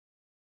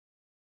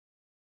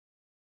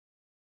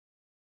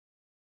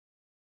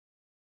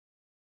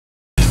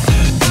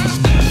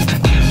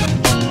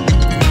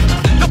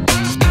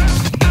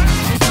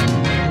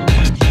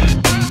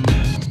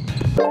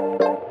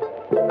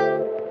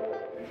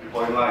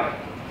line.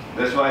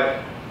 That's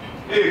why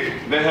if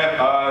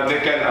they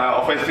can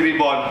offense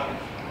rebound,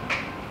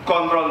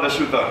 control the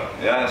shooter.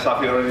 Yeah,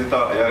 Safi already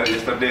thought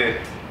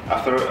yesterday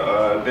after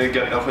they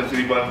get offense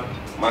rebound,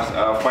 must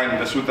find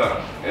the shooter.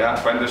 Yeah,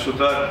 find the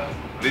shooter.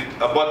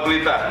 Buat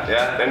Pelita,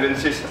 yeah,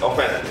 tendencies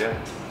offense, yeah,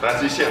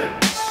 transition.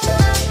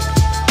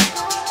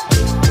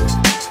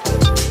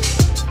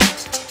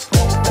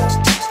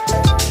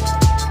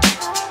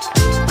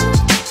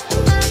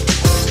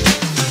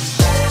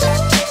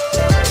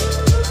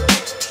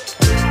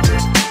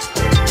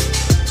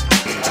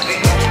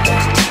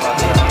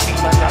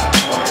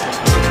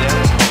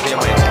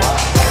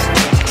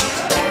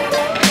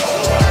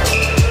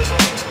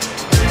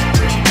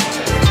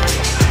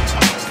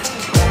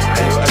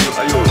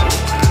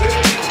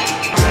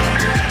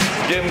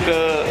 Game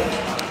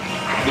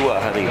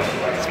kedua hari,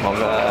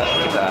 semoga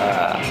kita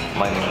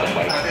main yang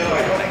terbaik.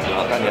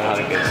 Doakan ya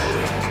hari guys.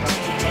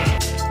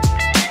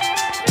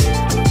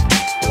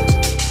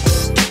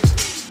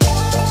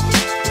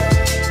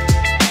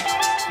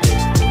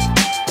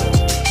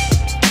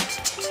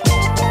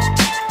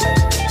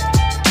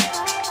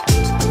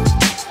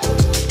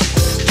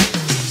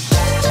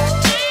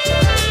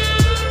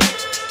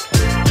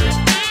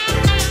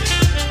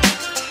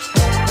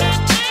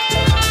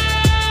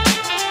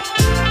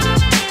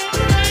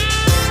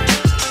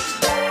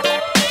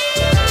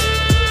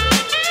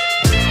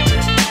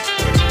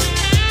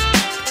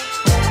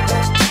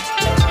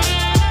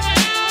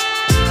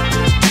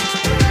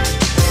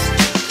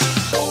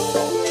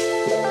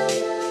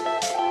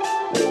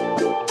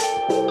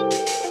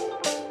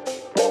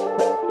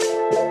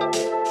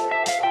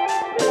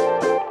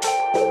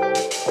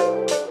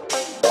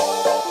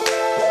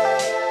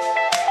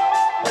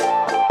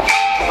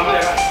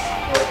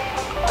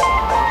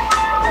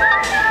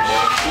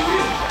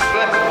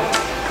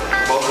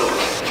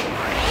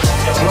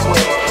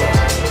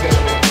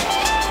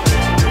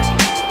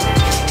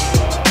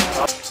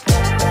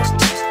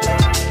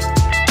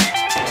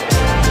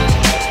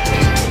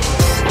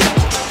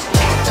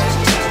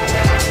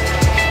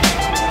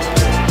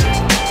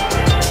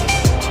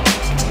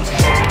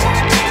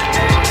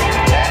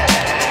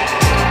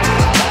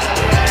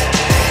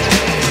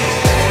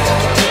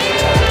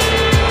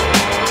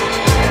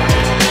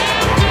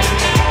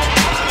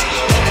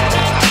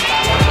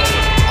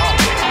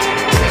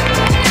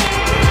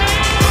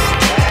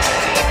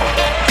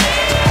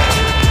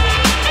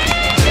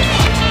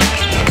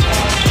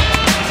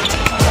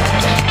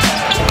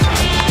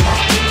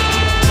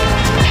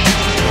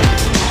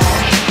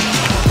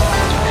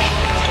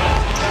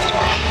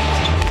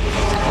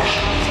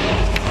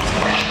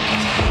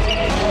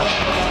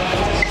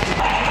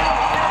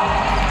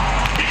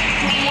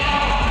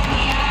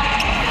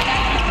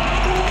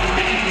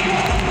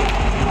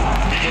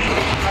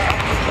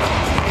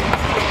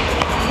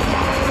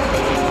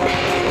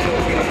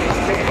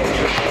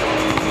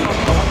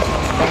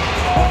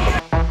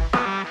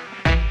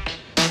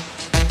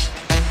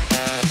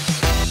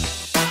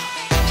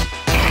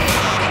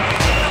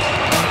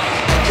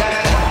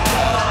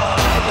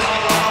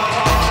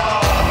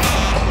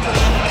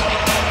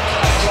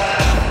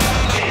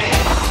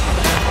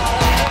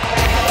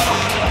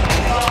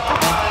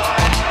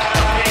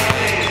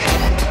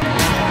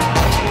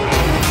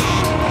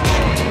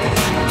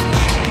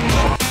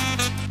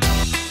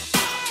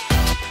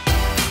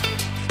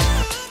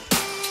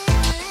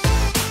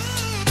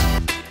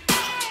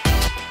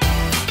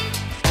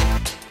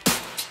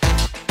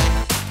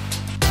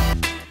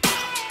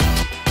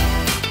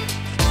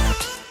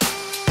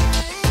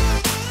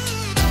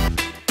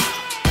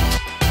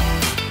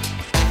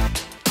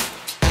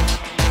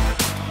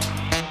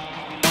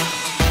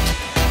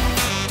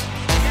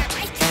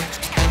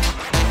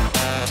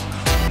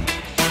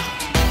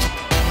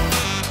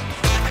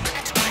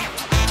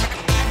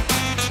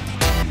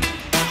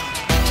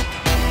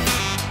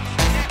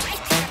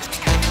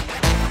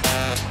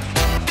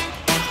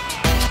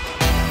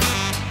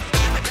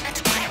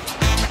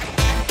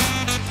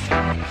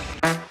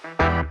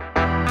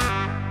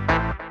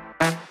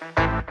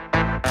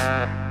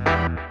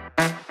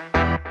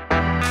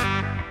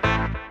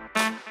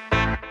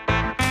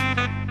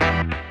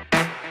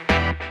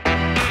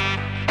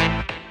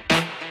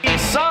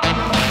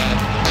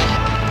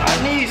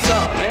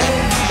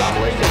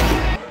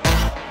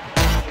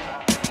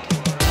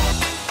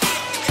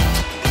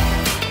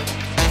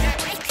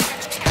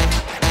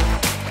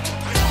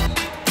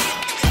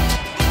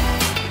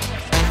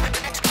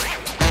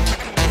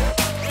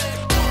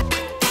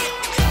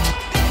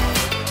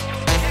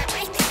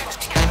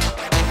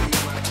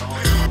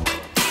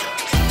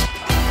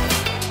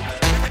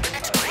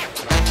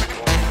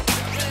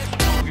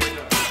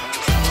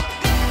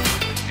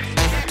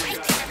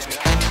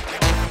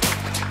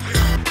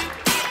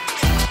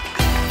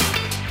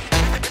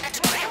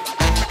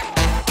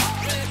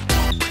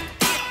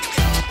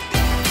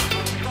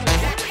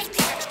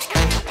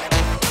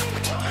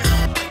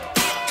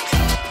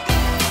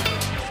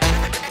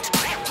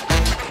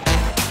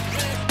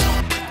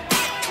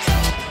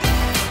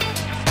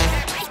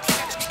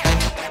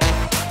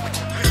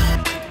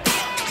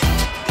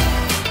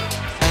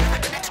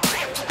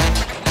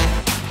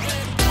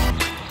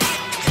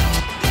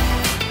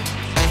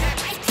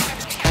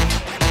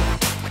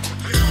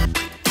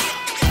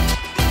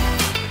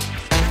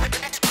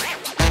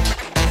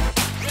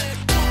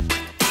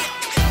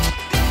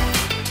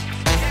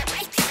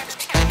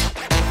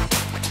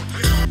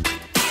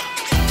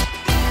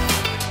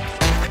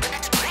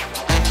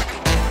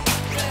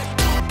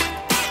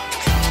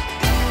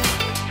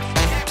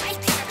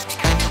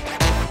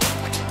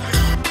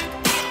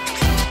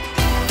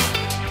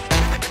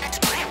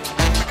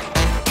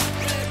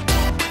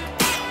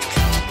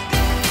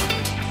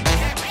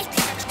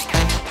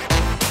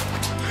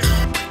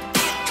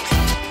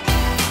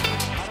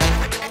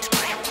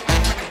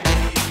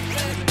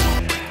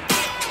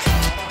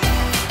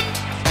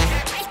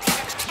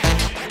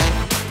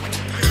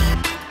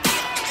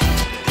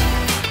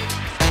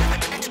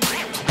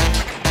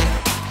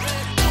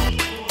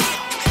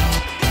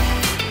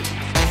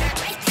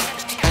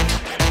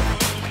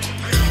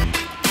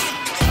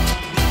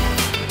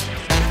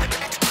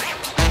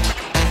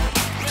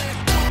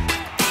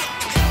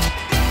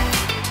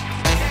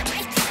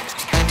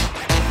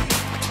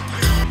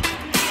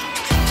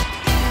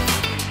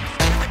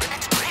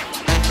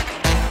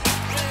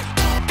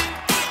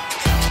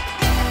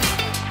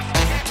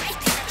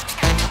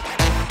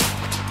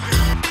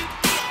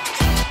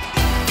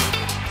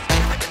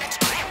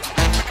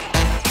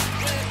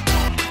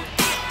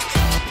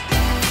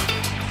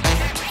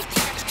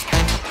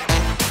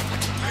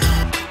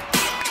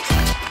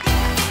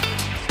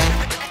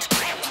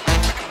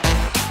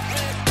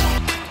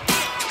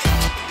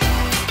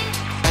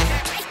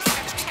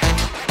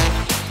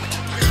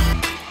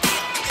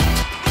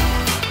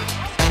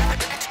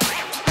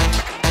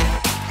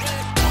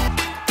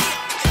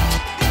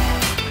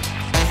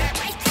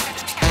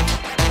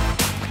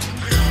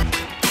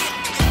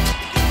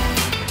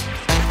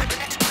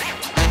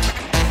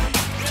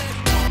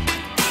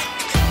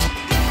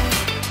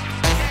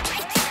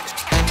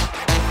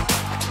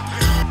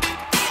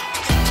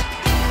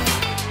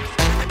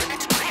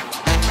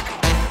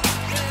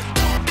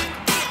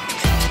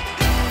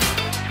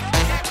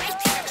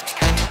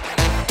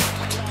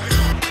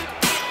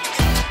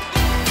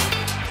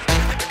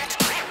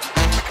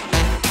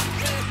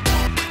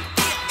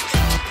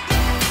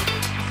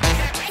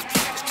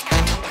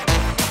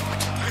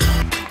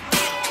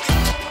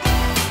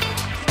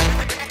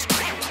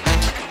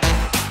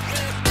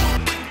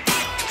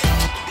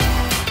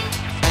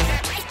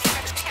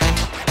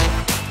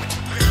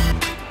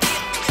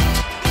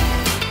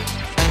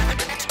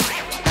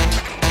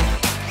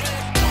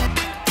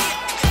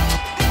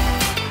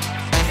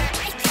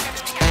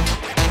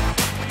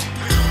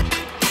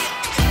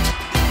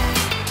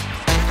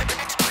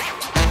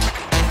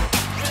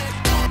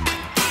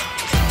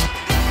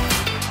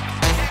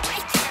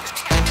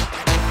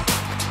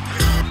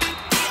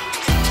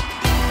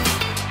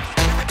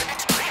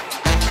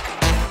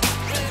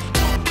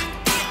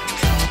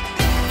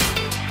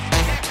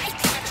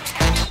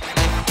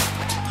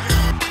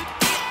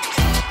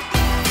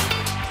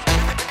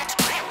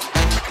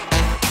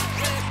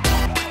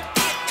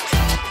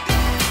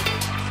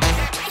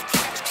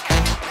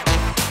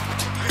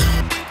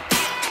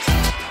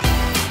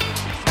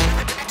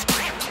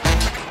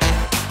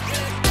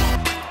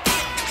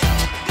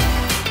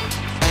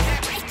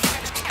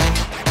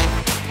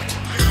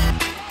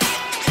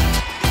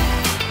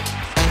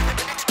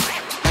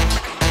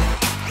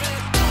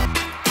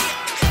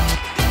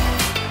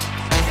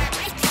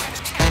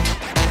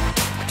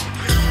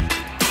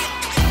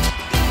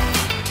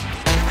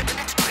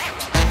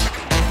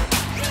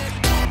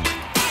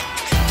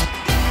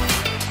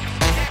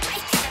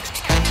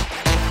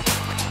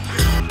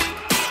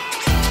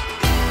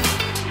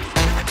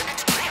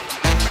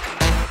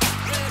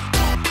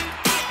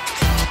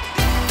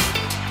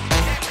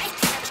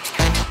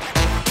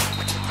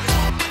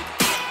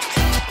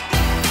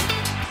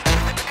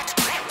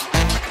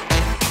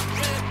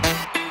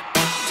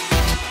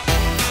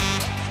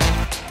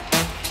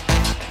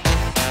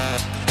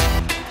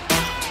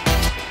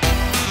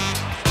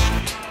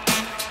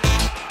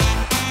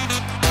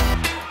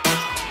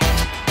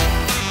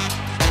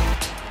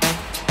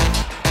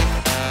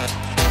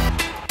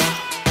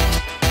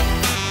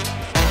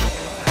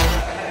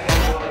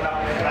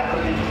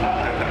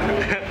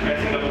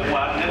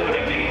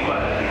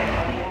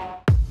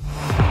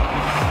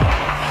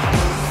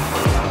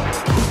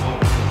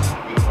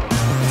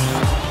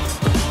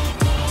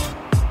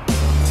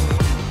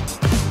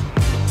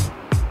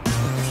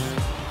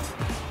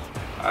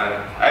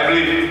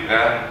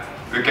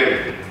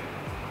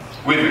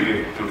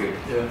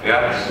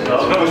 Thank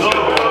you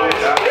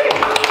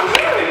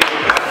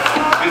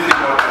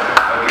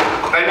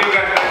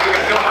guys.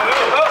 Come on.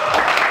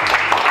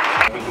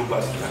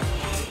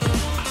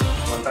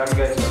 One time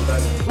guys, one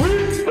time.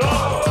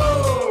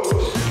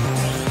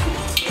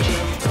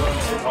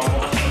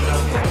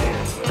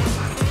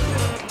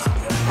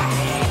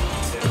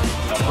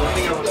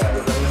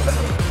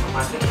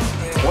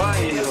 Wah,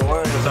 iya,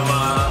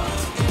 bersama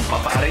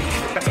Bapak Ari.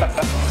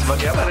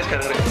 Sebagai apa nih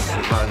sekarang?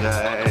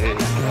 Sebagai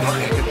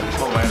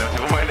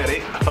pemain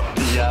dari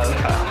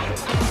iyalah.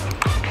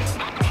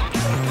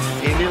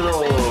 Ini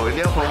loh,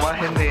 ini yang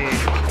pemain nih.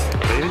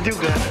 Ini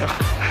juga.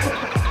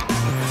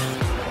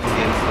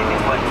 Ini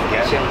buat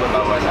ya, yang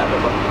berbawa satu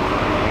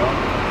Borneo,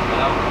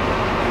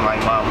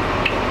 imam.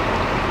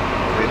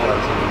 Itu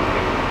harus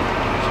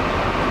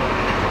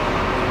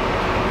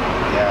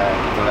ya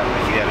itulah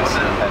lagi harus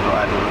minta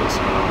doa dulu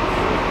sebelum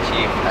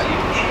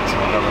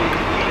semoga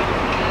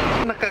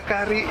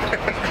nakakari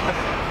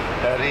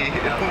dari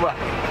rumah.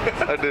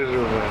 Aduh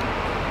rumah.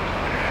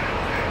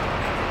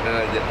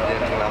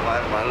 Jangan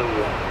kelamaan, malu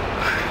gua.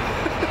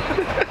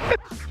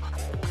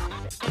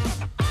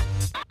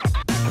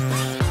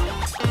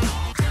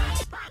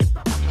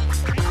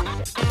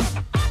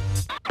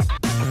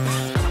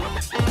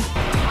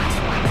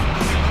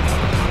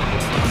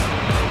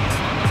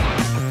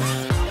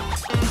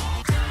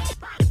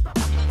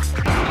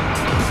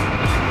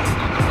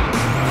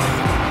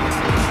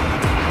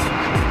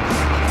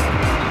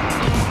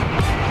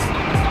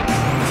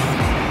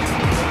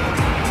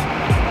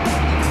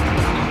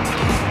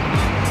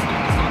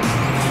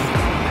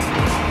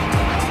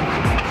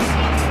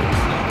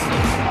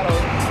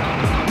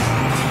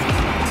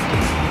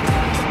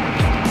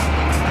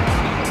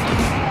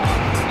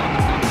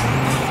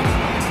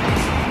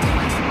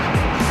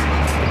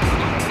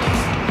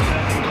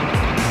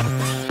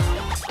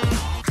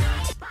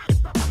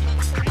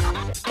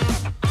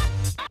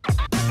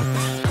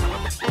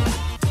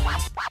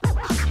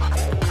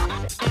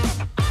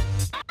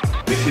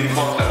 This is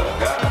important,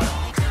 yeah.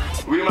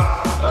 We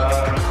must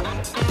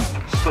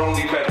strong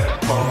defend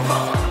from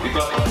top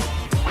because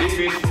if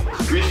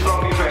we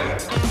strong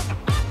defend,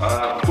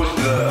 push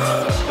the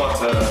squad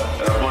the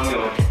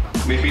Borneo,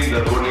 maybe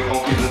the Borneo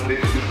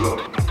confidence is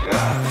low,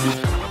 yeah.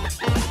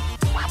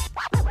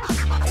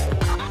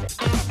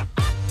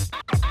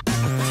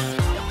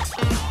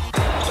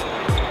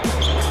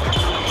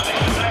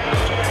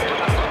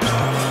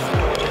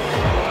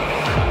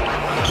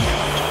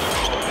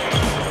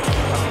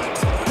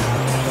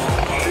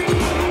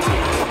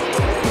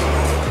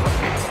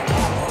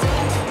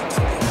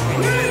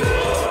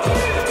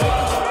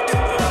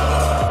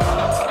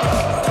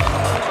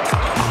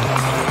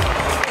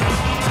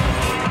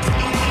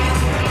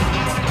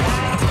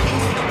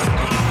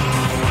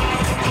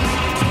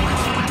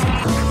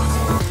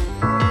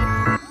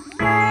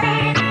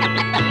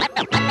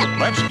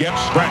 Let's get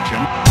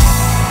scratching.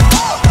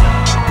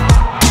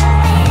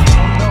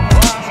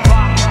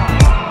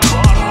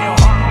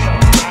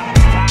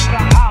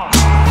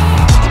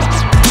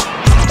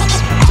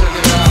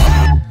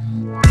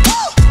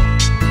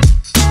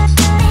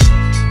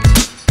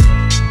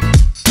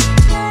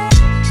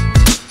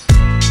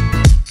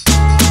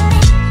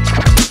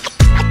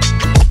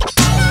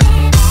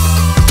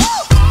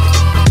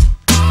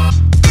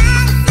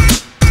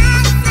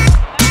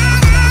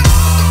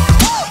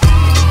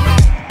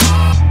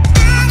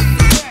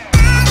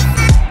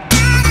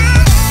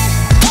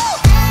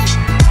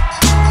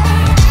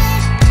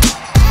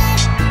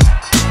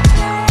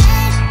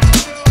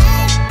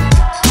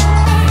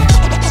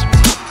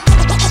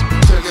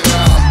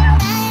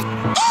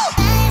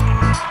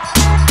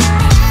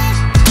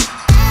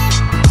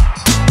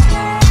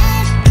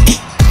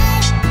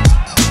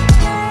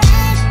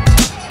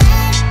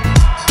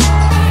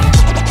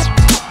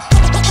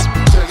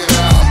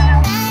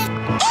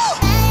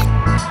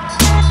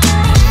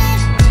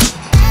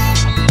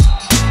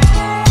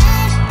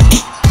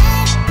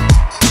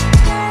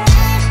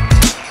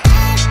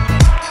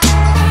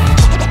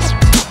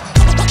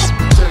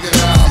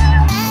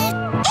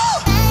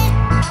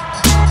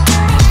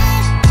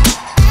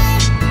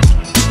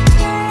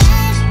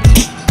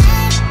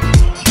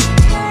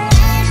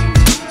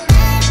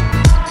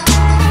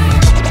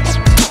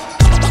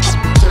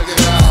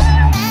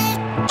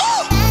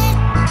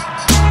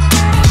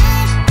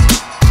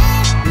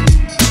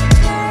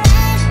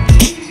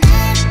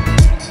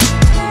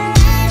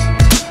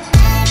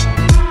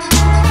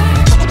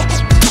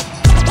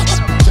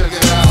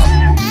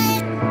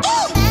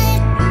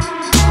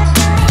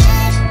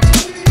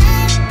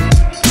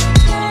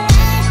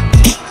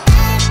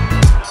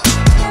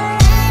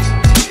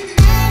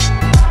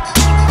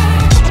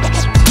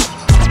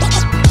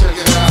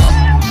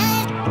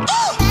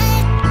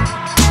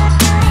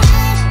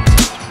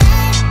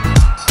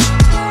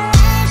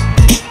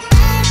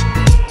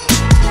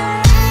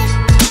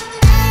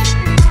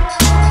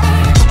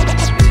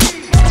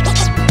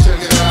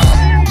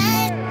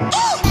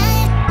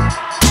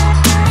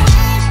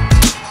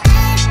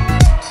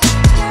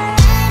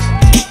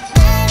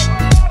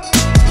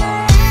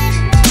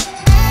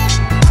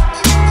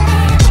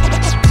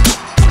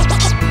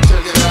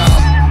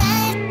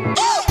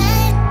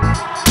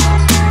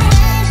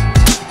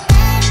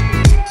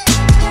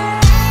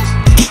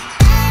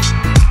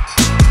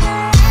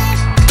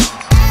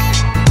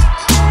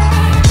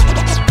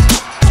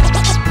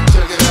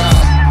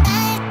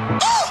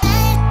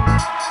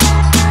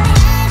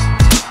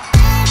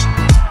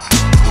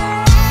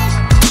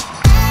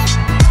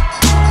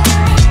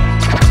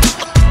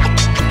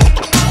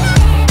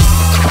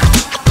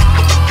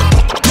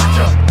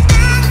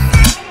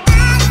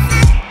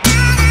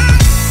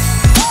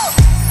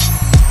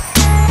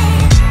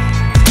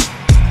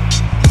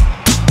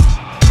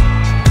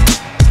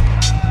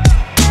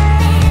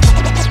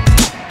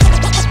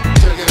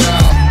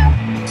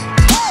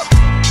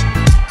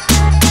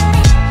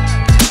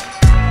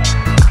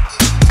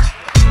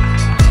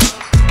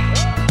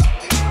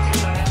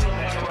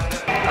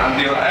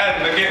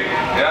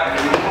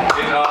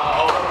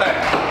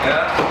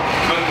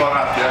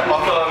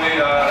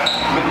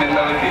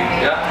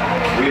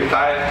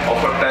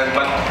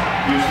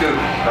 you still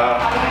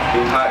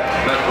in high,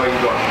 not going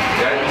down.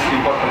 Ya, it's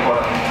important for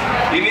us.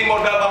 Ini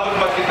modal bagus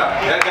buat kita.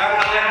 Ya,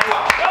 jangan kalian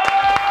buang.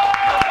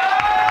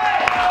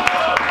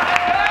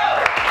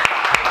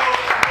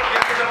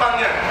 Yang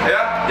kedepannya,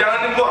 ya, jangan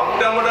dibuang.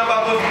 Udah modal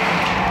bagus.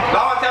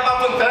 Lawan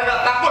siapapun, saya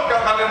nggak takut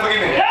kalau kalian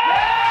begini.